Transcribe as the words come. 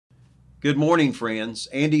Good morning, friends.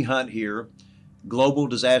 Andy Hunt here, Global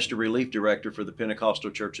Disaster Relief Director for the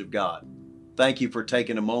Pentecostal Church of God. Thank you for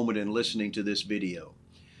taking a moment and listening to this video.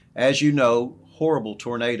 As you know, horrible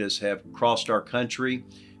tornadoes have crossed our country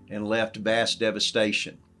and left vast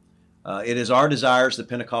devastation. It is our desire as the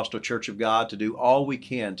Pentecostal Church of God to do all we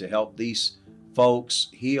can to help these folks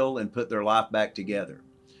heal and put their life back together.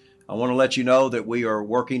 I want to let you know that we are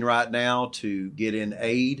working right now to get in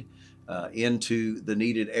aid into the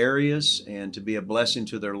needed areas and to be a blessing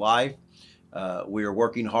to their life. We are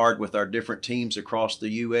working hard with our different teams across the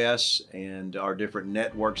U.S. and our different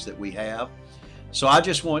networks that we have. So I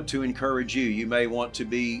just want to encourage you. You may want to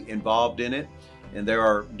be involved in it, and there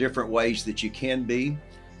are different ways that you can be.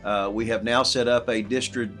 We have now set up a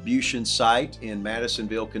distribution site in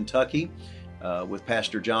Madisonville, Kentucky, with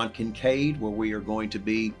Pastor John Kincaid, where we are going to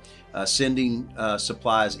be sending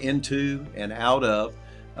supplies into and out of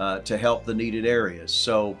to help the needed areas.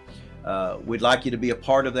 So we'd like you to be a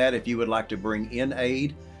part of that if you would like to bring in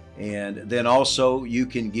aid. And then also you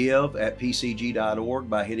can give at pcg.org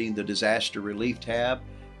by hitting the disaster relief tab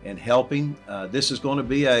and helping. This is going to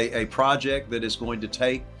be a project that is going to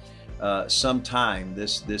take some time.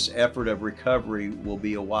 This effort of recovery will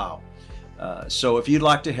be a while. So if you'd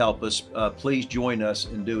like to help us, please join us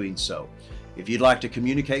in doing so. If you'd like to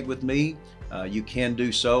communicate with me, you can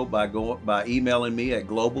do so by emailing me at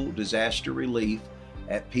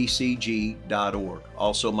globaldisasterrelief@pcg.org.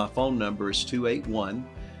 Also, my phone number is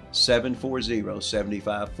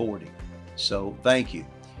 281-740-7540. So thank you.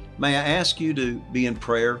 May I ask you to be in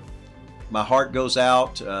prayer? My heart goes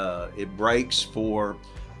out. It breaks for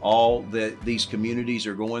all that these communities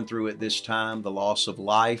are going through at this time, the loss of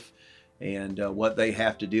life, and what they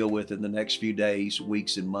have to deal with in the next few days,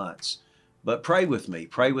 weeks, and months. But pray with me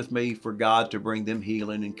for God to bring them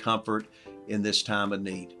healing and comfort in this time of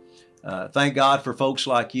need. Thank God for folks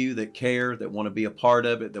like you that care, that want to be a part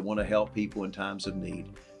of it, that want to help people in times of need.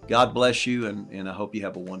 God bless you, and I hope you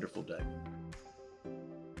have a wonderful day.